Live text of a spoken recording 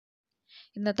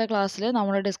ഇന്നത്തെ ക്ലാസ്സിൽ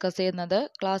നമ്മൾ ഡിസ്കസ് ചെയ്യുന്നത്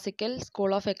ക്ലാസിക്കൽ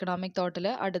സ്കൂൾ ഓഫ് എക്കണോമിക്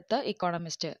തോട്ടിലെ അടുത്ത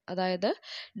ഇക്കോണമിസ്റ്റ്, അതായത്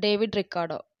ഡേവിഡ്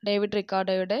റിക്കാർഡോ. ഡേവിഡ്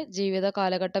റിക്കാർഡോയുടെ ജീവിത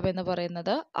കാലഘട്ടം എന്ന്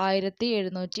പറയുന്നത്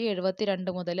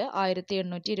 1772 മുതൽ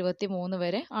 1823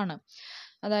 വരെ ആണ്.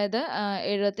 അതായത്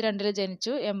 72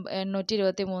 ജനിച്ചു,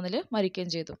 823 മരിക്കുകയും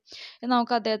ചെയ്തു.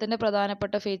 നമുക്ക് അദ്ദേഹത്തിൻ്റെ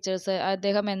പ്രധാനപ്പെട്ട ഫീച്ചേഴ്സ്,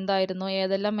 അദ്ദേഹം എന്തായിരുന്നു,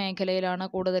 ഏതെല്ലാം മേഖലയിലാണ്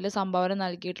കൂടുതൽ സംഭാവന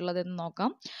നൽകിയിട്ടുള്ളതെന്ന് നോക്കാം.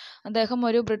 അദ്ദേഹം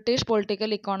ഒരു ബ്രിട്ടീഷ്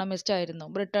പൊളിറ്റിക്കൽ ഇക്കോണമിസ്റ്റ് ആയിരുന്നു.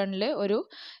 ബ്രിട്ടനിലെ ഒരു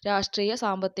രാഷ്ട്രീയ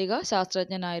സാമ്പത്തിക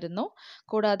ശാസ്ത്രജ്ഞനായിരുന്നു.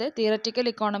 കൂടാതെ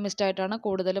തിയററ്റിക്കൽ ഇക്കോണമിസ്റ്റ് ആയിട്ടാണ്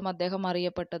കൂടുതലും അദ്ദേഹം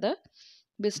അറിയപ്പെട്ടത്.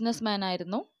 ബിസിനസ് മാൻ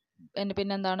ആയിരുന്നു.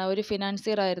 പിന്നെന്താണ്, ഒരു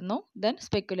ഫിനാൻസിയർ ആയിരുന്നു. Then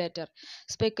speculator.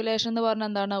 സ്പെക്കുലേഷൻ എന്ന് പറഞ്ഞാൽ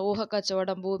എന്താണ്,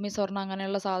 ഊഹക്കച്ചവടം, ഭൂമി, സ്വർണ്ണം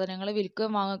അങ്ങനെയുള്ള സാധനങ്ങൾ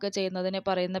വിൽക്കുകയും വാങ്ങുകയൊക്കെ ചെയ്യുന്നതിനെ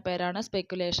പറയുന്ന പേരാണ്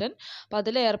സ്പെക്കുലേഷൻ. അപ്പം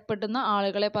അതിൽ ഏർപ്പെടുന്ന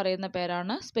ആളുകളെ പറയുന്ന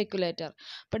പേരാണ് സ്പെക്കുലേറ്റർ.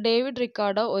 അപ്പം ഡേവിഡ്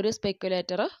റിക്കാർഡോ ഒരു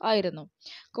സ്പെക്കുലേറ്റർ ആയിരുന്നു.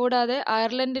 കൂടാതെ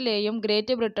അയർലൻഡിലെയും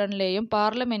ഗ്രേറ്റ് ബ്രിട്ടനിലെയും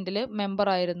പാർലമെൻറ്റിൽ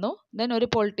മെമ്പറായിരുന്നു. ദെൻ ഒരു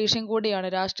പൊളിറ്റീഷ്യൻ കൂടിയാണ്,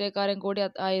 രാഷ്ട്രീയക്കാരൻ കൂടി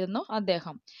ആയിരുന്നു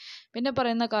അദ്ദേഹം. പിന്നെ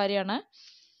പറയുന്ന കാര്യമാണ്,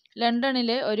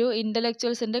 ലണ്ടനിലെ ഒരു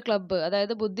ഇൻ്റലക്ച്വൽസിൻ്റെ ക്ലബ്ബ്,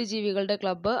 അതായത് ബുദ്ധിജീവികളുടെ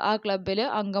ക്ലബ്ബ്, ആ ക്ലബ്ബിൽ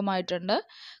അംഗമായിട്ടുണ്ട്.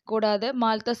 കൂടാതെ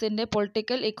മാൽത്തസിൻ്റെ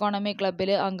പൊളിറ്റിക്കൽ ഇക്കോണമി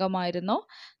ക്ലബ്ബിൽ അംഗമായിരുന്നു.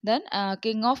 ദെൻ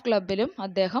കിങ് ഓഫ് ക്ലബ്ബിലും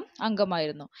അദ്ദേഹം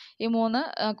അംഗമായിരുന്നു. ഈ മൂന്ന്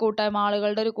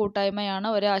ആളുകളുടെ ഒരു കൂട്ടായ്മയാണ്,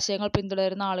 ഒരു ആശയങ്ങൾ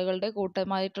പിന്തുടരുന്ന ആളുകളുടെ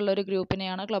കൂട്ടമായിട്ടുള്ള ഒരു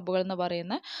ഗ്രൂപ്പിനെയാണ് ക്ലബ്ബുകൾ എന്ന്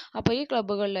പറയുന്നത്. അപ്പോൾ ഈ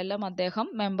ക്ലബ്ബുകളിലെല്ലാം അദ്ദേഹം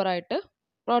മെമ്പറായിട്ട്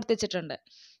പ്രവർത്തിച്ചിട്ടുണ്ട്.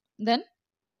 ദെൻ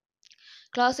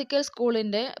ക്ലാസിക്കൽ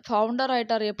സ്കൂളിൻ്റെ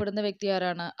ഫൗണ്ടറായിട്ട് അറിയപ്പെടുന്ന വ്യക്തി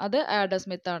ആരാണ്? അത് ആഡം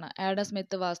സ്മിത്ത് ആണ്. Adam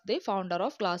Smith was the founder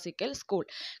of classical school.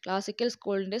 Classical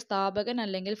സ്കൂളിൻ്റെ സ്ഥാപകൻ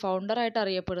അല്ലെങ്കിൽ ഫൗണ്ടറായിട്ട്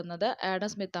അറിയപ്പെടുന്നത് ആഡം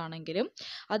സ്മിത്ത് ആണെങ്കിലും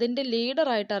അതിൻ്റെ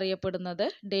ലീഡറായിട്ട് അറിയപ്പെടുന്നത്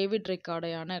ഡേവിഡ്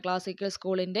റിക്കാർഡോയാണ്. ക്ലാസിക്കൽ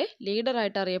സ്കൂളിൻ്റെ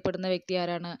ലീഡറായിട്ട് അറിയപ്പെടുന്ന വ്യക്തി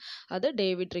ആരാണ്? അത്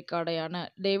David റിക്കാർഡോയാണ്.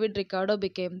 David Ricardo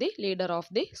became the leader of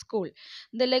the school.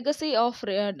 The legacy of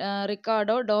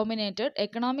Ricardo dominated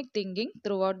economic thinking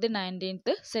throughout the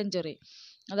 19th century.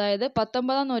 അതായത്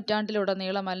 19-ാം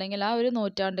നൂറ്റാണ്ടിലുടനീളം അല്ലെങ്കിൽ ആ ഒരു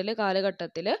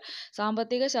കാലഘട്ടത്തിൽ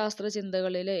സാമ്പത്തിക ശാസ്ത്ര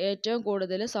ചിന്തകളിൽ ഏറ്റവും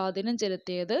കൂടുതൽ സ്വാധീനം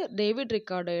ചെലുത്തിയത് ഡേവിഡ്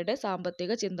റിക്കാർഡോയുടെ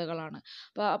സാമ്പത്തിക ചിന്തകളാണ്.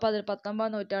 അപ്പോൾ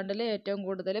 19-ാം നൂറ്റാണ്ടിൽ ഏറ്റവും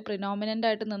കൂടുതൽ പ്രിനോമിനൻ്റ്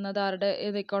ആയിട്ട് നിന്നത് ആരുടെ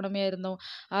ഇക്കോണമി ആയിരുന്നു?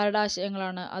 ആരുടെ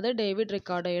ആശയങ്ങളാണ്? അത് ഡേവിഡ്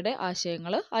റിക്കാർഡോയുടെ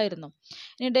ആശയങ്ങൾ ആയിരുന്നു.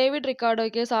 ഇനി ഡേവിഡ്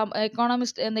റിക്കാർഡോയ്ക്ക്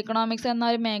ഇക്കണോമിക്സ്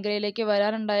എന്ന ഒരു മേഖലയിലേക്ക്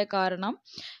വരാനുണ്ടായ കാരണം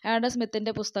ആഡം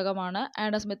സ്മിത്തിൻ്റെ പുസ്തകമാണ്.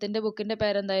 ആഡം സ്മിത്തിൻ്റെ ബുക്കിൻ്റെ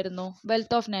പേരെന്തായിരുന്നു?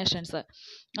 Wealth of Nations.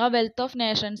 ആ വെൽത്ത് ഓഫ്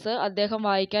നേഷൻസ് അദ്ദേഹം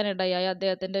വായിക്കാനിടയായി.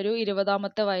 അദ്ദേഹത്തിൻ്റെ ഒരു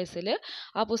 20-ാമത്തെ വയസ്സിൽ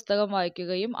ആ പുസ്തകം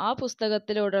വായിക്കുകയും ആ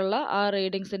പുസ്തകത്തിലൂടെയുള്ള ആ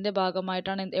റീഡിങ്സിൻ്റെ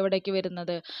ഭാഗമായിട്ടാണ് എവിടേക്ക്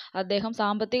വരുന്നത്, അദ്ദേഹം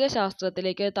സാമ്പത്തിക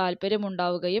ശാസ്ത്രത്തിലേക്ക്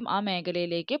താല്പര്യമുണ്ടാവുകയും ആ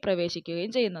മേഖലയിലേക്ക്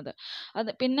പ്രവേശിക്കുകയും ചെയ്യുന്നത്.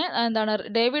 പിന്നെ എന്താണ്,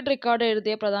 ഡേവിഡ് റിക്കാർഡോ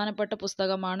എഴുതിയ പ്രധാനപ്പെട്ട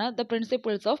പുസ്തകമാണ് the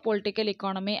principles of political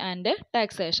economy and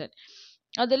taxation.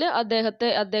 അതിൽ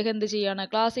അദ്ദേഹം എന്ത് ചെയ്യാണ്,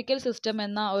 ക്ലാസിക്കൽ സിസ്റ്റം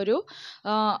എന്ന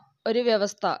ഒരു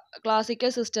വ്യവസ്ഥ, ക്ലാസിക്കൽ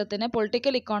സിസ്റ്റത്തിന്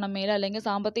പൊളിറ്റിക്കൽ ഇക്കോണമിയിൽ അല്ലെങ്കിൽ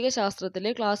സാമ്പത്തിക ശാസ്ത്രത്തിൽ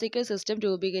ക്ലാസിക്കൽ സിസ്റ്റം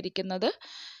രൂപീകരിക്കുന്നത്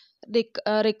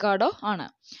റിക്കാർഡോ ആണ്.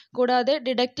 കൂടാതെ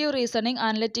ഡിഡക്റ്റീവ് റീസണിങ്,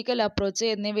 അനലിറ്റിക്കൽ അപ്രോച്ച്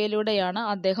എന്നിവയിലൂടെയാണ്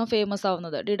അദ്ദേഹം ഫേമസ്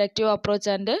ആവുന്നത്.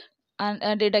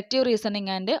 Deductive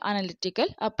reasoning and analytical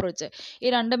approach, ഈ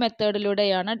രണ്ട്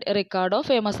മെത്തേഡിലൂടെയാണ് റിക്കാർഡോ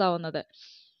ഫേമസ് ആവുന്നത്.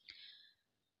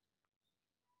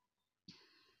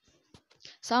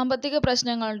 സാമ്പത്തിക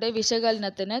പ്രശ്നങ്ങളുടെ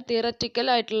വിശകലനത്തിന് തിയററ്റിക്കൽ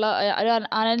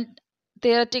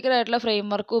ആയിട്ടുള്ള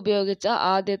ഫ്രെയിംവർക്ക് ഉപയോഗിച്ച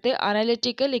ആദ്യത്തെ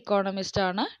അനലിറ്റിക്കൽ ഇക്കോണമിസ്റ്റ്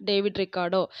ആണ് David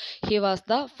Ricardo. He was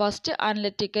the first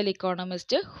analytical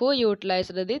economist who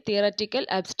utilised the theoretical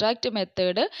abstract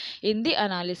method in the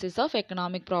analysis of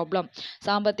economic problem.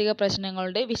 സാമ്പത്തിക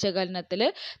പ്രശ്നങ്ങളുടെ വിശകലനത്തിൽ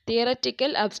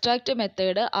തിയററ്റിക്കൽ അബ്സ്ട്രാക്റ്റ്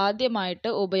മെത്തേഡ്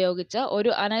ആദ്യമായിട്ട് ഉപയോഗിച്ച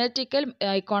ഒരു അനലിറ്റിക്കൽ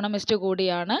ഇക്കോണമിസ്റ്റ്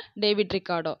കൂടിയാണ് ഡേവിഡ്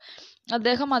റിക്കാർഡോ.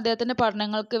 അദ്ദേഹത്തിൻ്റെ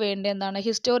പഠനങ്ങൾക്ക് വേണ്ടി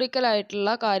ഹിസ്റ്റോറിക്കൽ ആയിട്ടുള്ള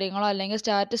കാര്യങ്ങളോ അല്ലെങ്കിൽ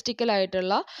സ്റ്റാറ്റിസ്റ്റിക്കൽ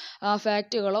ആയിട്ടുള്ള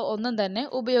ഫാക്റ്റുകളോ ഒന്നും തന്നെ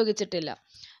ഉപയോഗിച്ചിട്ടില്ല.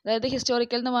 അതായത്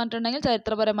ഹിസ്റ്റോറിക്കൽ എന്ന് പറഞ്ഞിട്ടുണ്ടെങ്കിൽ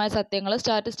ചരിത്രപരമായ സത്യങ്ങൾ,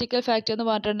 സ്റ്റാറ്റിസ്റ്റിക്കൽ ഫാക്റ്റ് എന്ന്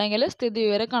പറഞ്ഞിട്ടുണ്ടെങ്കിൽ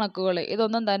സ്ഥിതിവിവര കണക്കുകൾ,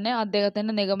 ഇതൊന്നും തന്നെ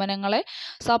അദ്ദേഹത്തിൻ്റെ നിഗമനങ്ങളെ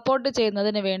സപ്പോർട്ട്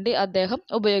ചെയ്യുന്നതിന് വേണ്ടി അദ്ദേഹം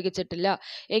ഉപയോഗിച്ചിട്ടില്ല.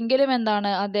 എങ്കിലും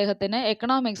അദ്ദേഹത്തിന്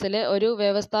എക്കണോമിക്സിൽ ഒരു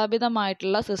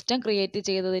വ്യവസ്ഥാപിതമായിട്ടുള്ള സിസ്റ്റം ക്രിയേറ്റ്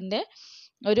ചെയ്തതിൻ്റെ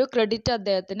ഒരു ക്രെഡിറ്റ്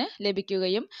അദ്ദേഹത്തിന്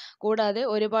ലഭിക്കുകയും കൂടാതെ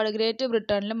ഒരുപാട് ഗ്രേറ്റ്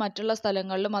ബ്രിട്ടനിലും മറ്റുള്ള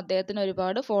സ്ഥലങ്ങളിലും അദ്ദേഹത്തിന്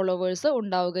ഒരുപാട് ഫോളോവേഴ്സ്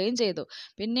ഉണ്ടാവുകയും ചെയ്തു.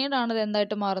 പിന്നീടാണ് ഇത്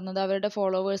എന്തായിട്ട് മാറുന്നത്, അവരുടെ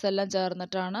ഫോളോവേഴ്സ് എല്ലാം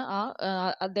ചേർന്നിട്ടാണ്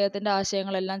അദ്ദേഹത്തിൻ്റെ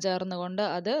ആശയങ്ങളെല്ലാം ചേർന്നുകൊണ്ട്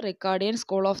അത് റിക്കാർഡിയൻ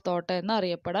സ്കൂൾ ഓഫ് തോട്ട് എന്ന്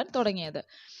അറിയപ്പെടാൻ തുടങ്ങിയത്.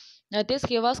 That is,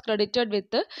 he was credited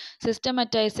with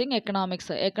സിസ്റ്റമാറ്റൈസിങ്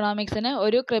economics. എക്കണോമിക്സിനെ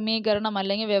ഒരു ക്രമീകരണം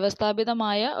അല്ലെങ്കിൽ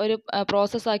വ്യവസ്ഥാപിതമായ ഒരു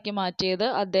പ്രോസസ്സാക്കി മാറ്റിയത്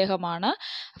അദ്ദേഹമാണ്.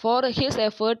 For his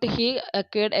effort he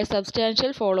acquired A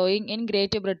substantial following in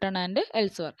great Britain and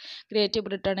elsewhere. Great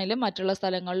ബ്രിട്ടനിലും മറ്റുള്ള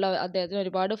സ്ഥലങ്ങളിലും അദ്ദേഹത്തിന്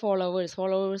ഒരുപാട്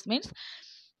ഫോളോവേഴ്സ് മീൻസ്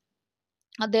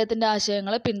അദ്ദേഹത്തിൻ്റെ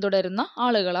ആശയങ്ങളെ പിന്തുടരുന്ന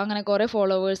ആളുകൾ, അങ്ങനെ കുറേ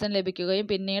ഫോളോവേഴ്സിന് ലഭിക്കുകയും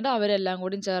പിന്നീട് അവരെല്ലാം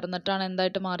കൂടി ചേർന്നിട്ടാണ്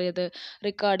എന്തായിട്ട് മാറിയത്,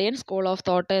 റിക്കാർഡിയൻ സ്കൂൾ ഓഫ്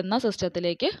തോട്ട് എന്ന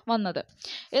സിസ്റ്റത്തിലേക്ക് വന്നത്.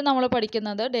 ഇത് നമ്മൾ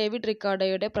പഠിക്കുന്നത് ഡേവിഡ്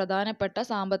റിക്കാർഡോയുടെ പ്രധാനപ്പെട്ട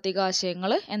സാമ്പത്തിക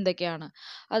ആശയങ്ങൾ എന്തൊക്കെയാണ്.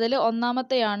 അതിൽ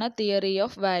ഒന്നാമത്തെയാണ് തിയറി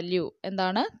ഓഫ് വാല്യൂ.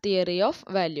 എന്താണ് theory of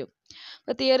value?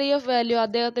 Theory of value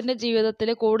അദ്ദേഹത്തിൻ്റെ ജീവിതത്തിൽ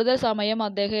കൂടുതൽ സമയം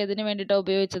അദ്ദേഹം ഇതിന് വേണ്ടിയിട്ടാണ്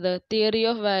ഉപയോഗിച്ചത്. തിയറി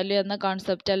ഓഫ് വാല്യൂ എന്ന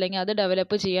കോൺസെപ്റ്റ് അല്ലെങ്കിൽ അത്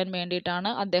ഡെവലപ്പ് ചെയ്യാൻ വേണ്ടിയിട്ടാണ്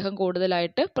അദ്ദേഹം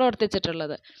കൂടുതലായിട്ട്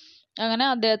പ്രവർത്തിച്ചിട്ടുള്ളത്. അങ്ങനെ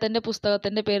അദ്ദേഹത്തിൻ്റെ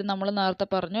പുസ്തകത്തിൻ്റെ പേര് നമ്മൾ നേരത്തെ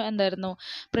പറഞ്ഞു, എന്തായിരുന്നു,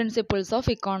 principles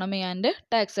of economy and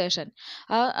taxation.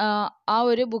 ആ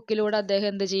ഒരു ബുക്കിലൂടെ അദ്ദേഹം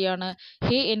എന്ത് ചെയ്യാണ്,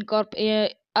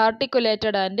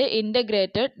 articulated and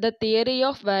integrated the theory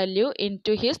of value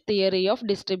into his theory of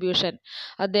distribution.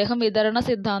 അദ്ദേഹം വിതരണ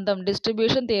സിദ്ധാന്തം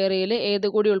ഡിസ്ട്രിബ്യൂഷൻ തിയറിയിൽ ഏത്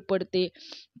കൂടി ഉൾപ്പെടുത്തി,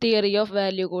 തിയറി ഓഫ്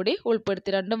വാല്യൂ കൂടി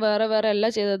ഉൾപ്പെടുത്തി. രണ്ടും വേറെ വേറെ അല്ല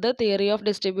ചെയ്തത്. തിയറി ഓഫ്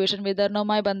ഡിസ്ട്രിബ്യൂഷൻ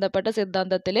വിതരണവുമായി ബന്ധപ്പെട്ട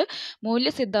സിദ്ധാന്തത്തിൽ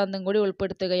മൂല്യ സിദ്ധാന്തം കൂടി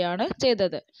ഉൾപ്പെടുത്തുകയാണ്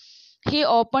ചെയ്തത്. He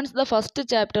opens the first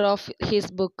chapter of his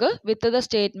book with the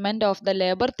statement of the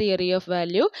labor theory of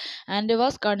value and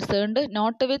was concerned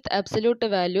not with absolute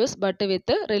values but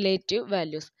with relative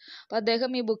values. അപ്പോൾ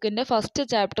അദ്ദേഹം ഈ ബുക്കിൻ്റെ ഫസ്റ്റ്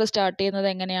ചാപ്റ്റർ സ്റ്റാർട്ട് ചെയ്യുന്നത്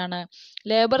എങ്ങനെയാണ്,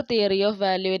 labour theory of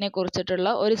വാല്യൂവിനെ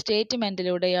കുറിച്ചിട്ടുള്ള ഒരു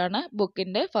സ്റ്റേറ്റ്മെൻറ്റിലൂടെയാണ്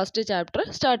ബുക്കിൻ്റെ first chapter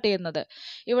start ചെയ്യുന്നത്.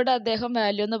 ഇവിടെ അദ്ദേഹം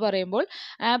വാല്യൂ എന്ന് പറയുമ്പോൾ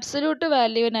ആബ്സല്യൂട്ട്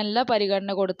വാല്യൂവിനല്ല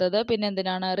പരിഗണന കൊടുത്തത്, പിന്നെ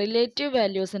എന്തിനാണ്, റിലേറ്റീവ്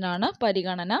വാല്യൂസിനാണ്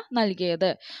പരിഗണന നൽകിയത്.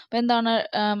 അപ്പോൾ എന്താണ്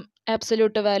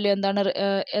ആബ്സല്യൂട്ട് വാല്യൂ,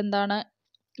 എന്താണ്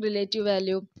റിലേറ്റീവ്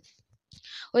വാല്യൂ?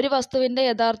 ഒരു വസ്തുവിൻ്റെ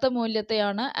യഥാർത്ഥ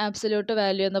മൂല്യത്തെയാണ് ആബ്സല്യൂട്ട്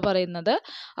വാല്യൂ എന്ന് പറയുന്നത്.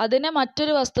 അതിനെ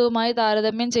മറ്റൊരു വസ്തുവുമായി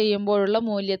താരതമ്യം ചെയ്യുമ്പോഴുള്ള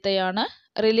മൂല്യത്തെയാണ്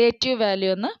റിലേറ്റീവ്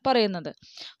വാല്യൂ എന്ന് പറയുന്നത്.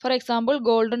 ഫോർ എക്സാമ്പിൾ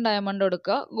ഗോൾഡും ഡയമണ്ടും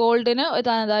എടുക്കുക. ഗോൾഡിന്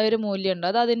തനതായ ഒരു മൂല്യമുണ്ട്,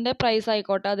 അത് അതിൻ്റെ പ്രൈസ്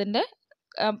ആയിക്കോട്ടെ, അതിൻ്റെ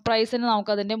പ്രൈസിന്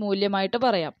നമുക്കതിൻ്റെ മൂല്യമായിട്ട്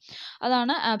പറയാം.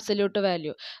 അതാണ് ആബ്സല്യൂട്ട്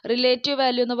വാല്യൂ. റിലേറ്റീവ്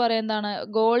വാല്യൂ എന്ന് പറയുന്നതാണ്,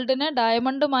 ഗോൾഡിനെ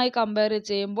ഡയമണ്ടുമായി കമ്പയർ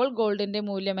ചെയ്യുമ്പോൾ ഗോൾഡിൻ്റെ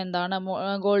മൂല്യം എന്താണ്,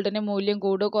 ഗോൾഡിൻ്റെ മൂല്യം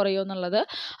കൂടുകയോ കുറയോ എന്നുള്ളത്.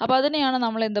 അപ്പോൾ അതിനെയാണ്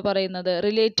നമ്മൾ എന്ത് പറയുന്നത്,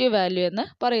 റിലേറ്റീവ് വാല്യൂ എന്ന്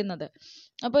പറയുന്നത്.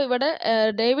 അപ്പോൾ ഇവിടെ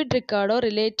ഡേവിഡ് റിക്കാർഡോ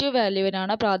റിലേറ്റീവ്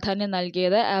വാല്യൂവിനാണ് പ്രാധാന്യം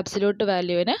നൽകിയത്, ആബ്സല്യൂട്ട്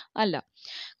വാല്യൂവിന് അല്ല.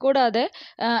 കൂടാതെ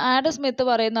ആഡം സ്മിത്ത്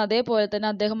പറയുന്ന അതേപോലെ തന്നെ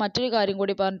അദ്ദേഹം മറ്റൊരു കാര്യം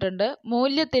കൂടി പറഞ്ഞിട്ടുണ്ട്,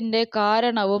 മൂല്യത്തിൻ്റെ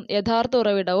കാരണവും യഥാർത്ഥ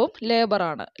ഉറവിടവും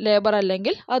ലേബറാണ്. ലേബർ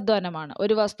അല്ലെങ്കിൽ അധ്വാനമാണ്.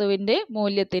 ഒരു വസ്തുവിൻ്റെ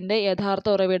മൂല്യത്തിൻ്റെ യഥാർത്ഥ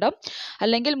ഉറവിടം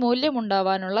അല്ലെങ്കിൽ മൂല്യം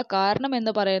ഉണ്ടാവാനുള്ള കാരണം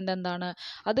എന്ന് പറയുന്നത് എന്താണ്,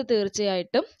 അത്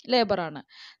തീർച്ചയായിട്ടും ലേബറാണ്.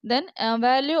 Then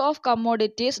value of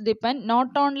commodities depend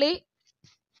not only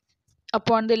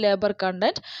upon the labor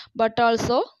content but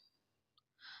also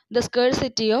the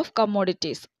scarcity of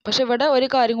commodities. പക്ഷെ ഇവിടെ ഒരു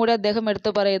കാര്യം കൂടി അദ്ദേഹം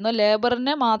എടുത്തു പറയുന്നു,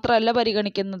 ലേബറിനെ മാത്രമല്ല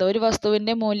പരിഗണിക്കുന്നത്. ഒരു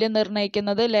വസ്തുവിൻ്റെ മൂല്യം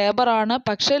നിർണ്ണയിക്കുന്നത് ലേബറാണ്,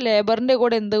 പക്ഷെ ലേബറിൻ്റെ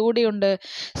കൂടെ എന്തുകൂടിയുണ്ട്,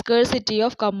 സ്കേഴ്സിറ്റി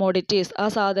ഓഫ് കമ്മോഡിറ്റീസ്, ആ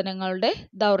സാധനങ്ങളുടെ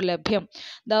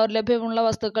ദൗർലഭ്യമുള്ള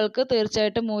വസ്തുക്കൾക്ക്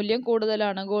തീർച്ചയായിട്ടും മൂല്യം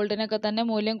കൂടുതലാണ്. ഗോൾഡിനൊക്കെ തന്നെ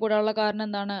മൂല്യം കൂടാനുള്ള കാരണം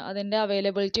എന്താണ്, അതിൻ്റെ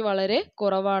അവൈലബിലിറ്റി വളരെ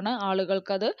കുറവാണ്,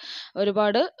 ആളുകൾക്കത്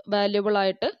ഒരുപാട് വാല്യുബിൾ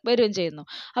ആയിട്ട് വരികയും ചെയ്യുന്നു.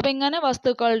 അപ്പം ഇങ്ങനെ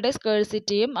വസ്തുക്കളുടെ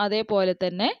സ്കേഴ്സിറ്റിയും അതേപോലെ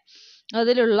തന്നെ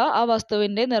അതിലുള്ള ആ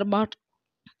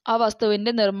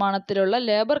വസ്തുവിൻ്റെ നിർമ്മാണത്തിലുള്ള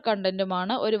ലേബർ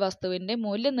കണ്ടന്റുമാണ് ഒരു വസ്തുവിൻ്റെ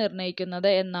മൂല്യം നിർണ്ണയിക്കുന്നത്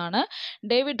എന്നാണ്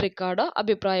ഡേവിഡ് റിക്കാർഡോ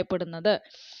അഭിപ്രായപ്പെടുന്നത്.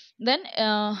 ദെൻ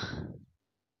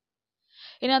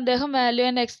ഇനി അദ്ദേഹം വാല്യൂ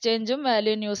ആൻഡ് എക്സ്ചേഞ്ചും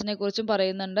വാല്യൂ ആൻഡ് യൂസിനെ കുറിച്ചും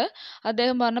പറയുന്നുണ്ട്.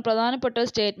 അദ്ദേഹം പറഞ്ഞ പ്രധാനപ്പെട്ട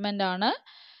ഒരു സ്റ്റേറ്റ്മെൻ്റ് ആണ്,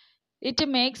 it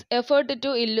makes effort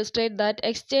to illustrate that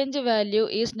exchange value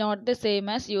is not the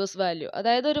same as use value.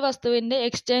 അതായത് ഒരു വസ്തുവിൻ്റെ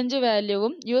എക്സ്ചേഞ്ച്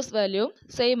വാല്യൂവും യൂസ് വാല്യൂവും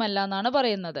സെയിം അല്ല എന്നാണ്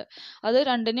പറയുന്നത്. അത്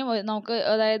രണ്ടിനും നമുക്ക്,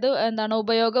 അതായത് എന്താണ്,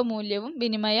 ഉപയോഗ മൂല്യവും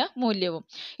വിനിമയ മൂല്യവും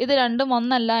ഇത് രണ്ടും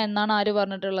ഒന്നല്ല എന്നാണ് ആര്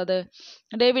പറഞ്ഞിട്ടുള്ളത്,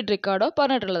 ഡേവിഡ് റിക്കാർഡോ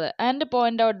പറഞ്ഞിട്ടുള്ളത്. And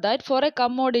point out that four A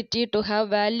commodity to have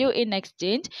value in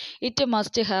exchange it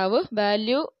must have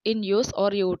value in use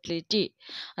or utility.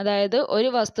 അതായത്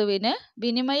ഒരു വസ്തുവിന്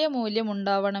വിനിമയ മൂല്യം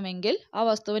ഉണ്ടാവണമെങ്കിൽ ആ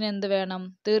വസ്തുവിന് എന്ത് വേണം,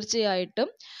 തീർച്ചയായിട്ടും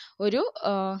ഒരു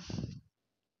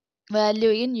വാല്യൂ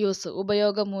ഇൻ യൂസ്,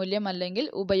 ഉപയോഗമൂല്യം അല്ലെങ്കിൽ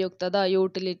ഉപയുക്തത,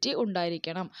 യൂട്ടിലിറ്റി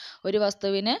ഉണ്ടായിരിക്കണം. ഒരു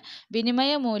വസ്തുവിന്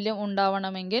വിനിമയ മൂല്യം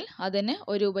ഉണ്ടാവണമെങ്കിൽ അതിന്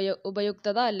ഒരു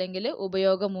ഉപയുക്തത അല്ലെങ്കിൽ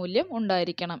ഉപയോഗമൂല്യം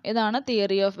ഉണ്ടായിരിക്കണം. ഇതാണ്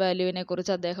തിയറി ഓഫ് വാല്യൂവിനെ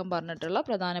കുറിച്ച് അദ്ദേഹം പറഞ്ഞിട്ടുള്ള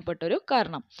പ്രധാനപ്പെട്ട ഒരു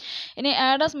കാരണം. ഇനി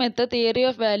Adam Smith theory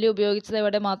of value ഉപയോഗിച്ചത്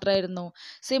എവിടെ മാത്രമായിരുന്നു,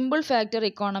 സിമ്പിൾ ഫാക്ടർ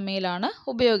ഇക്കോണമിയിലാണ്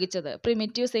ഉപയോഗിച്ചത്.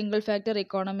 Primitive single factor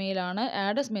ഇക്കോണമിയിലാണ്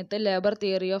Adam Smith labour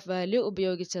theory of value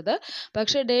ഉപയോഗിച്ചത്.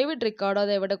 പക്ഷേ ഡേവിഡ് റിക്കാർഡോ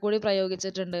അത് എവിടെ കൂടി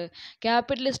പ്രയോഗിച്ചിട്ടുണ്ട്,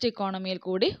 ക്യാപിറ്റലിസ്റ്റ് ഇക്കോണമിയിൽ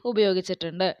കൂടി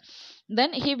ഉപയോഗിച്ചിട്ടുണ്ട്.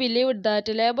 Then he believed that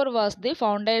labor was the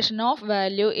foundation of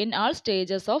value in all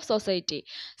stages of society.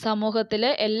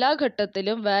 സമൂഹത്തിലെ എല്ലാ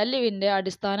ഘട്ടത്തിലും വാല്യൂവിൻ്റെ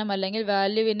അടിസ്ഥാനം അല്ലെങ്കിൽ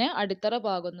വാല്യൂവിന് അടിത്തറ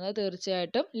പാകുന്നത്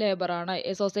തീർച്ചയായിട്ടും ലേബറാണ്.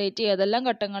 സൊസൈറ്റി ഏതെല്ലാം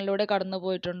ഘട്ടങ്ങളിലൂടെ കടന്നു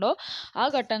പോയിട്ടുണ്ടോ ആ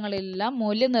ഘട്ടങ്ങളിലെല്ലാം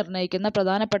മൂല്യം നിർണ്ണയിക്കുന്ന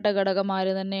പ്രധാനപ്പെട്ട ഘടകം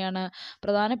ആര് തന്നെയാണ്?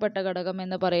 പ്രധാനപ്പെട്ട ഘടകം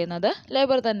എന്ന് പറയുന്നത്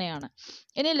ലേബർ തന്നെയാണ്.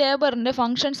 ഇനി ലേബറിൻ്റെ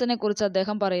ഫങ്ഷൻസിനെ കുറിച്ച്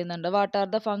അദ്ദേഹം പറയുന്നുണ്ട്. What are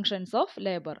the functions of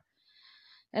labour?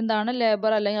 എന്താണ്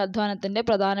ലേബർ അല്ലെങ്കിൽ അധ്വാനത്തിൻ്റെ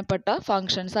പ്രധാനപ്പെട്ട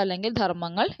ഫങ്ഷൻസ് അല്ലെങ്കിൽ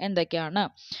ധർമ്മങ്ങൾ എന്തൊക്കെയാണ്?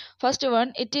 First one,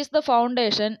 it is the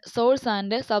foundation, source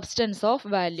and substance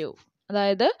of value.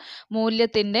 അതായത്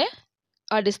മൂല്യത്തിൻ്റെ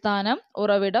അടിസ്ഥാനം,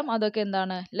 ഉറവിടം, അതൊക്കെ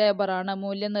എന്താണ്? ലേബറാണ്.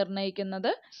 മൂല്യം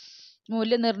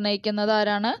നിർണ്ണയിക്കുന്നത്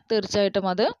ആരാണ്?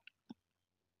 തീർച്ചയായിട്ടും അത്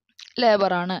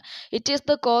ലേബറാണ്. It is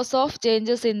the cause of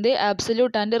changes in the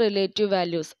absolute and relative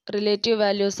values. Relative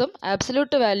വാല്യൂസും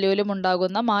absolute വാല്യൂവിലും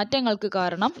ഉണ്ടാകുന്ന മാറ്റങ്ങൾക്ക്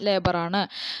കാരണം ലേബറാണ്.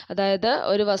 അതായത്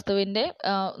ഒരു വസ്തുവിൻ്റെ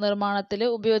നിർമ്മാണത്തിൽ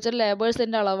ഉപയോഗിച്ച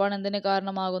ലേബേഴ്സിൻ്റെ അളവാണ് എന്തിന്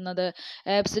കാരണമാകുന്നത്?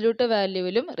 ആബ്സല്യൂട്ട്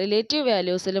വാല്യൂവിലും റിലേറ്റീവ്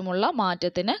വാല്യൂസിലുമുള്ള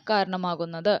മാറ്റത്തിന്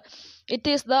കാരണമാകുന്നത്.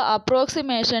 It is the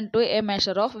approximation to A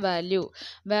measure of value.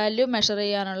 Value measure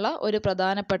ചെയ്യാനുള്ള ഒരു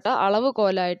പ്രധാനപ്പെട്ട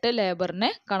അളവുകോലായിട്ട്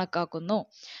ലേബറിനെ കണക്കാക്കുന്നു.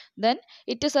 Then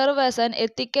it serves as an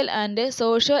ethical and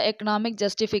socio-economic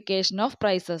justification of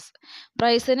prices.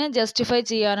 പ്രൈസിനെ justify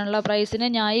ചെയ്യാനുള്ള, പ്രൈസിനെ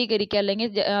ന്യായീകരിക്കുക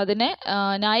അല്ലെങ്കിൽ അതിനെ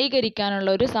ന്യായീകരിക്കാനുള്ള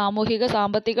ഒരു സാമൂഹിക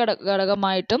സാമ്പത്തിക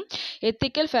ഘടകമായിട്ടും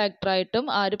എത്തിക്കൽ ഫാക്ടറായിട്ടും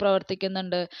ആര്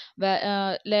പ്രവർത്തിക്കുന്നുണ്ട്?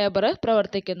 ലേബർ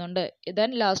പ്രവർത്തിക്കുന്നുണ്ട്.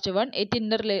 Then last one, it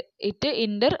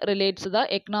inter relates the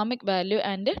economic value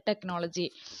and technology.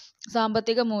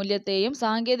 സാമ്പത്തിക മൂല്യത്തെയും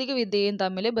സാങ്കേതിക വിദ്യയും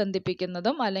തമ്മിൽ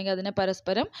ബന്ധിപ്പിക്കുന്നതും അല്ലെങ്കിൽ അതിനെ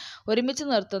പരസ്പരം ഒരുമിച്ച്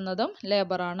നിർത്തുന്നതും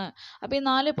ലേബറാണ്. അപ്പോൾ ഈ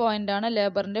 4 പോയിൻ്റാണ്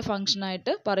ലേബറിൻ്റെ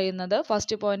ഫംഗ്ഷനായിട്ട് പറയുന്നത്.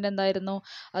 ഫസ്റ്റ് പോയിൻ്റ് എന്തായിരുന്നു?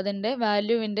 അതിൻ്റെ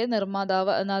വാല്യൂവിൻ്റെ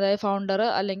നിർമ്മാതാവ്, അതായത് ഫൗണ്ടർ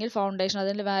അല്ലെങ്കിൽ ഫൗണ്ടേഷൻ,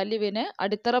 അതിൻ്റെ വാല്യൂവിന്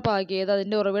അടിത്തറ പാകിയത്,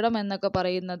 അതിൻ്റെ ഉറവിടം എന്നൊക്കെ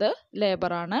പറയുന്നത്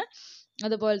ലേബറാണ്.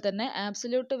 അതുപോലെ തന്നെ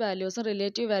ആബ്സല്യൂട്ട് വാല്യൂസും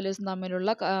റിലേറ്റീവ് വാല്യൂസും തമ്മിലുള്ള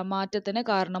മാറ്റത്തിന്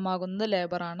കാരണമാകുന്നത്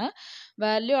ലേബറാണ്.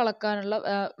 വാല്യൂ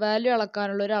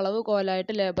അളക്കാനുള്ള ഒരു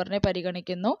അളവുകോലായിട്ട് ലേബറിനെ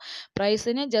പരിഗണിക്കുന്നു.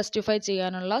 പ്രൈസിനെ ജസ്റ്റിഫൈ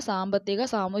ചെയ്യാനുള്ള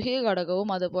സാമൂഹിക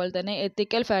ഘടകവും അതുപോലെ തന്നെ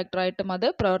എത്തിക്കൽ ഫാക്ടറായിട്ടും അത്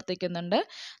പ്രവർത്തിക്കുന്നുണ്ട്.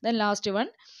 ദെൻ ലാസ്റ്റ് വൺ,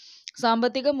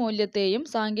 സാമ്പത്തിക മൂല്യത്തെയും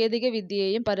സാങ്കേതിക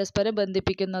വിദ്യയെയും പരസ്പരം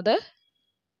ബന്ധിപ്പിക്കുന്നത്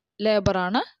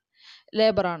ലേബറാണ്.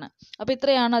 അപ്പോൾ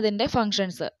ഇത്രയാണ് അതിൻ്റെ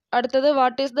ഫങ്ഷൻസ്. അടുത്തത്,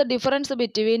 what is the difference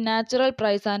between natural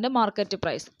price and market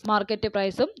price? Market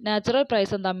പ്രൈസും നാച്ചുറൽ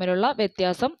പ്രൈസും തമ്മിലുള്ള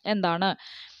വ്യത്യാസം എന്താണ്?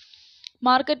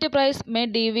 Market price may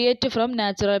deviate from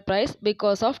natural price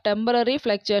because of temporary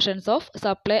fluctuations of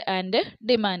supply and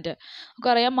demand.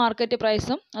 നമുക്കറിയാം മാർക്കറ്റ്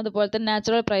പ്രൈസും അതുപോലെ തന്നെ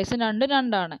നാച്ചുറൽ പ്രൈസും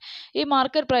രണ്ടാണ്. ഈ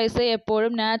മാർക്കറ്റ് പ്രൈസ്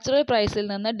എപ്പോഴും നാച്ചുറൽ പ്രൈസിൽ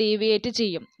നിന്ന് ഡീവിയേറ്റ്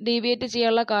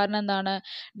ചെയ്യാനുള്ള കാരണം എന്താണ്?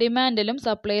 ഡിമാൻഡിലും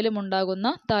സപ്ലൈയിലും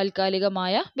ഉണ്ടാകുന്ന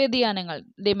താൽക്കാലികമായ വ്യതിയാനങ്ങൾ.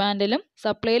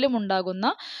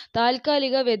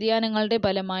 വ്യതിയാനങ്ങളുടെ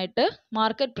ഫലമായിട്ട്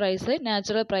മാർക്കറ്റ് പ്രൈസ്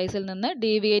നാച്ചുറൽ പ്രൈസിൽ നിന്ന്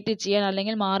ഡീവിയേറ്റ് ചെയ്യാൻ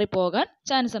അല്ലെങ്കിൽ മാറിപ്പോകാൻ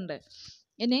ചാൻസ് ഉണ്ട്.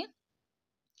 ഇനി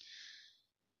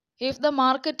if the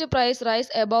market price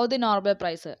rice above the normal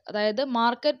price, അതായത്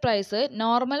മാർക്കറ്റ് പ്രൈസ്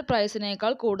നോർമൽ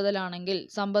പ്രൈസിനേക്കാൾ കൂടുതലാണെങ്കിൽ,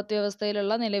 സമ്പദ്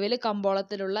വ്യവസ്ഥയിലുള്ള നിലവിൽ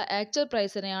കമ്പോളത്തിലുള്ള ആക്ച്വൽ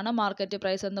പ്രൈസിനെയാണ് മാർക്കറ്റ്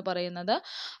പ്രൈസ് എന്ന് പറയുന്നത്.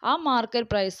 ആ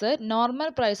മാർക്കറ്റ് പ്രൈസ്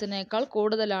നോർമൽ പ്രൈസിനേക്കാൾ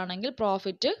കൂടുതലാണെങ്കിൽ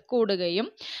പ്രോഫിറ്റ് കൂടുകയും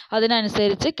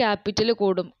അതിനനുസരിച്ച് ക്യാപിറ്റൽ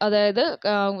കൂടും. അതായത്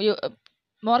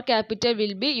more capital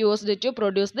will be used to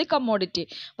produce the commodity.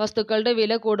 വസ്തുക്കളുടെ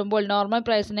വില കൂടുമ്പോൾ നോർമൽ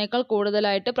പ്രൈസിനേക്കാൾ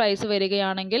കൂടുതലായിട്ട് പ്രൈസ്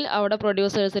വരികയാണെങ്കിൽ അവിടെ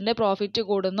പ്രൊഡ്യൂസേഴ്സിൻ്റെ പ്രോഫിറ്റ്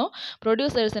കൂടുന്നു.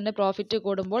 പ്രൊഡ്യൂസേഴ്സിൻ്റെ പ്രോഫിറ്റ്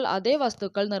കൂടുമ്പോൾ അതേ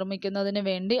വസ്തുക്കൾ നിർമ്മിക്കുന്നതിന്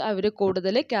വേണ്ടി അവർ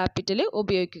കൂടുതൽ ക്യാപിറ്റൽ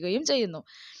ഉപയോഗിക്കുകയും ചെയ്യുന്നു.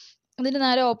 ഇതിന്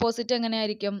നേരെ ഓപ്പോസിറ്റ്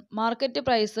എങ്ങനെയായിരിക്കും? മാർക്കറ്റ്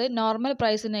പ്രൈസ് നോർമൽ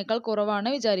പ്രൈസിനേക്കാൾ കുറവാണ്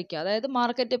വിചാരിക്കുക, അതായത്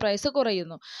മാർക്കറ്റ് പ്രൈസ്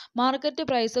കുറയുന്നു. മാർക്കറ്റ്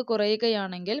പ്രൈസ്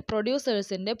കുറയുകയാണെങ്കിൽ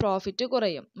പ്രൊഡ്യൂസേഴ്സിൻ്റെ പ്രോഫിറ്റ്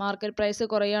കുറയും. മാർക്കറ്റ് പ്രൈസ്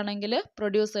കുറയുകയാണെങ്കിൽ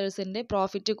പ്രൊഡ്യൂസേഴ്സിൻ്റെ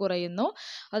പ്രോഫിറ്റ് കുറയുന്നു.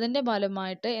 അതിൻ്റെ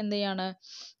ഫലമായിട്ട് എന്ത് ചെയ്യാണ്?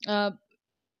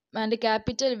 And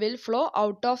capital will flow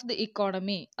out of the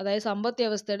economy, അതായത് സമ്പദ്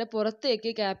വ്യവസ്ഥയുടെ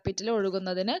പുറത്തേക്ക് ക്യാപിറ്റൽ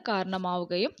ഒഴുകുന്നതിന്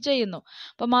കാരണമാവുകയും ചെയ്യുന്നു.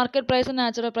 അപ്പോൾ മാർക്കറ്റ് പ്രൈസും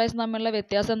നാച്ചുറൽ പ്രൈസും തമ്മിലുള്ള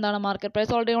വ്യത്യാസം എന്താണ്? മാർക്കറ്റ്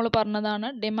പ്രൈസ് ഓൾറെഡി നമ്മൾ പറഞ്ഞതാണ്.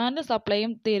 ഡിമാൻഡ്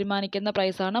സപ്ലൈയും തീരുമാനിക്കുന്ന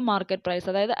പ്രൈസാണ് മാർക്കറ്റ് പ്രൈസ്,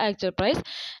 അതായത് ആക്ച്വൽ പ്രൈസ്.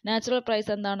 നാച്ചുറൽ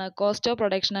പ്രൈസ് എന്താണ്? കോസ്റ്റ് ഓഫ്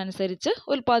പ്രൊഡക്ഷൻ അനുസരിച്ച്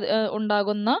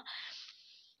ഉണ്ടാകുന്ന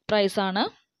പ്രൈസാണ്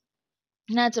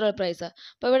നാച്ചുറൽ പ്രൈസ്.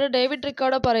 അപ്പോൾ ഇവിടെ ഡേവിഡ്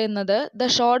റിക്കാർഡോ പറയുന്നത്, the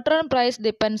short run price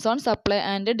depends on supply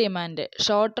and demand.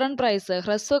 Short run price,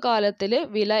 ഹ്രസ്വകാലത്തിൽ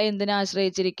വില എന്തിനെ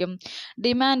ആശ്രയിച്ചിരിക്കും?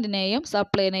 ഡിമാൻഡിനെയും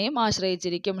സപ്ലൈനെയും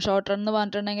ആശ്രയിച്ചിരിക്കും. ഷോർട്ട് റൺ എന്ന്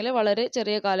പറഞ്ഞിട്ടുണ്ടെങ്കിൽ വളരെ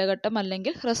ചെറിയ കാലഘട്ടം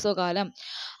അല്ലെങ്കിൽ ഹ്രസ്വകാലം.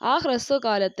 ആ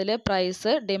ഹ്രസ്വകാലത്തിൽ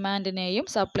പ്രൈസ് ഡിമാൻഡിനെയും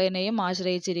സപ്ലൈനെയും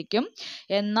ആശ്രയിച്ചിരിക്കും.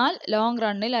 എന്നാൽ ലോങ്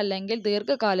റണ്ണിൽ അല്ലെങ്കിൽ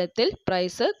ദീർഘകാലത്തിൽ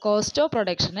പ്രൈസ് കോസ്റ്റ് ഓഫ്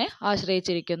പ്രൊഡക്ഷനെ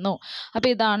ആശ്രയിച്ചിരിക്കുന്നു. അപ്പോൾ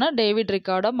ഇതാണ് ഡേവിഡ്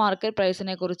റിക്കാർഡോ മാർക്കറ്റ്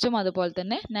പ്രൈസിനെ കുറിച്ചും അതുപോലെ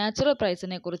തന്നെ നാച്ചുറൽ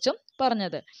പ്രൈസിനെ കുറിച്ചും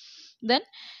പറഞ്ഞത്. Then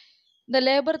the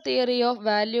labor theory of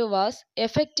value was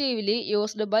effectively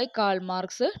used by Karl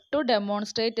Marx to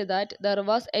demonstrate that there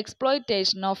was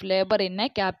exploitation of labor in a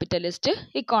capitalist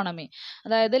economy.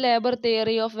 അതായത് labour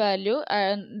theory of value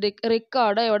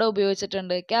Ricardo എവിടെ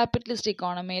ഉപയോഗിച്ചിട്ടുണ്ട്? Capitalist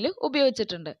ഇക്കോണമിയിൽ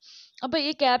ഉപയോഗിച്ചിട്ടുണ്ട്. അപ്പോൾ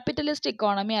ഈ capitalist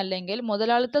economy അല്ലെങ്കിൽ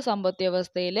മുതലാളിത്ത സമ്പദ്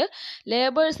വ്യവസ്ഥയിൽ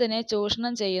ലേബേഴ്സിനെ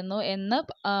ചൂഷണം ചെയ്യുന്നു എന്ന്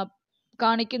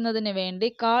കാണിക്കുന്നതിന് വേണ്ടി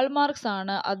കാൾ മാർക്സ്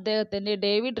ആണ് അദ്ദേഹത്തിൻ്റെ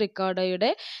ഡേവിഡ് റിക്കാർഡോയുടെ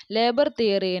ലേബർ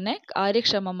തിയറിനെ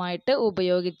കാര്യക്ഷമമായിട്ട്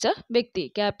ഉപയോഗിച്ച വ്യക്തി.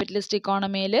 ക്യാപിറ്റലിസ്റ്റ്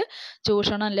ഇക്കോണമിയിൽ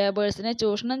ലേബേഴ്സിനെ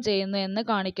ചൂഷണം ചെയ്യുന്നു എന്ന്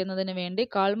കാണിക്കുന്നതിന് വേണ്ടി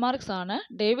കാൾ മാർക്സ് ആണ്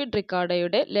David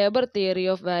റിക്കാർഡോയുടെ labour theory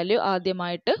of value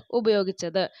ആദ്യമായിട്ട്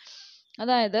ഉപയോഗിച്ചത്.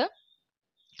 അതായത്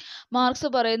മാർക്സ്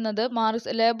പറയുന്നത്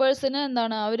ലേബേഴ്സിന്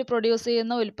എന്താണ്, അവർ പ്രൊഡ്യൂസ്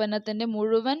ചെയ്യുന്ന ഉൽപ്പന്നത്തിൻ്റെ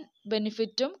മുഴുവൻ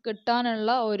ബെനിഫിറ്റും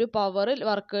കിട്ടാനുള്ള ഒരു പവർ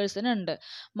വർക്കേഴ്സിന് ഉണ്ട്.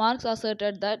 Marks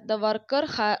asserted that the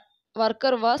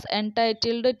worker was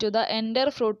entitled to the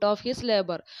entire fruit of his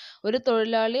labour. ഒരു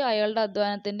തൊഴിലാളി അയാളുടെ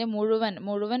അധ്വാനത്തിൻ്റെ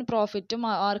മുഴുവൻ പ്രോഫിറ്റും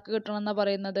ആർക്ക് കിട്ടണമെന്നാണ്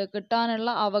പറയുന്നത്?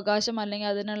 കിട്ടാനുള്ള അവകാശം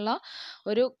അല്ലെങ്കിൽ അതിനുള്ള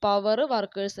ഒരു പവർ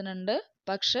വർക്കേഴ്സിനുണ്ട്.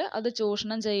 പക്ഷെ അത്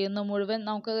ചൂഷണം ചെയ്യുന്നു, മുഴുവൻ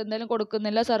നമുക്ക് എന്തെങ്കിലും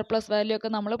കൊടുക്കുന്നില്ല. സർപ്ലസ് വാല്യൂ ഒക്കെ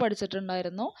നമ്മൾ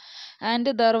പഠിച്ചിട്ടുണ്ടായിരുന്നു.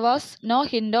 And there was no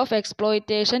hint of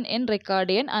exploitation in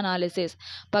Ricardian analysis.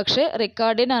 പക്ഷേ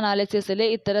റിക്കാർഡിയൻ അനാലിസിസിൽ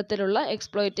ഇത്തരത്തിലുള്ള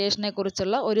എക്സ്പ്ലോയിറ്റേഷനെ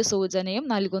കുറിച്ചുള്ള ഒരു സൂചനയും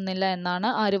നൽകുന്നില്ല എന്നാണ്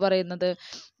ആര് പറയുന്നത്?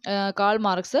 കാൾ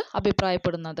മാർക്സ്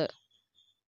അഭിപ്രായപ്പെടുന്നത്.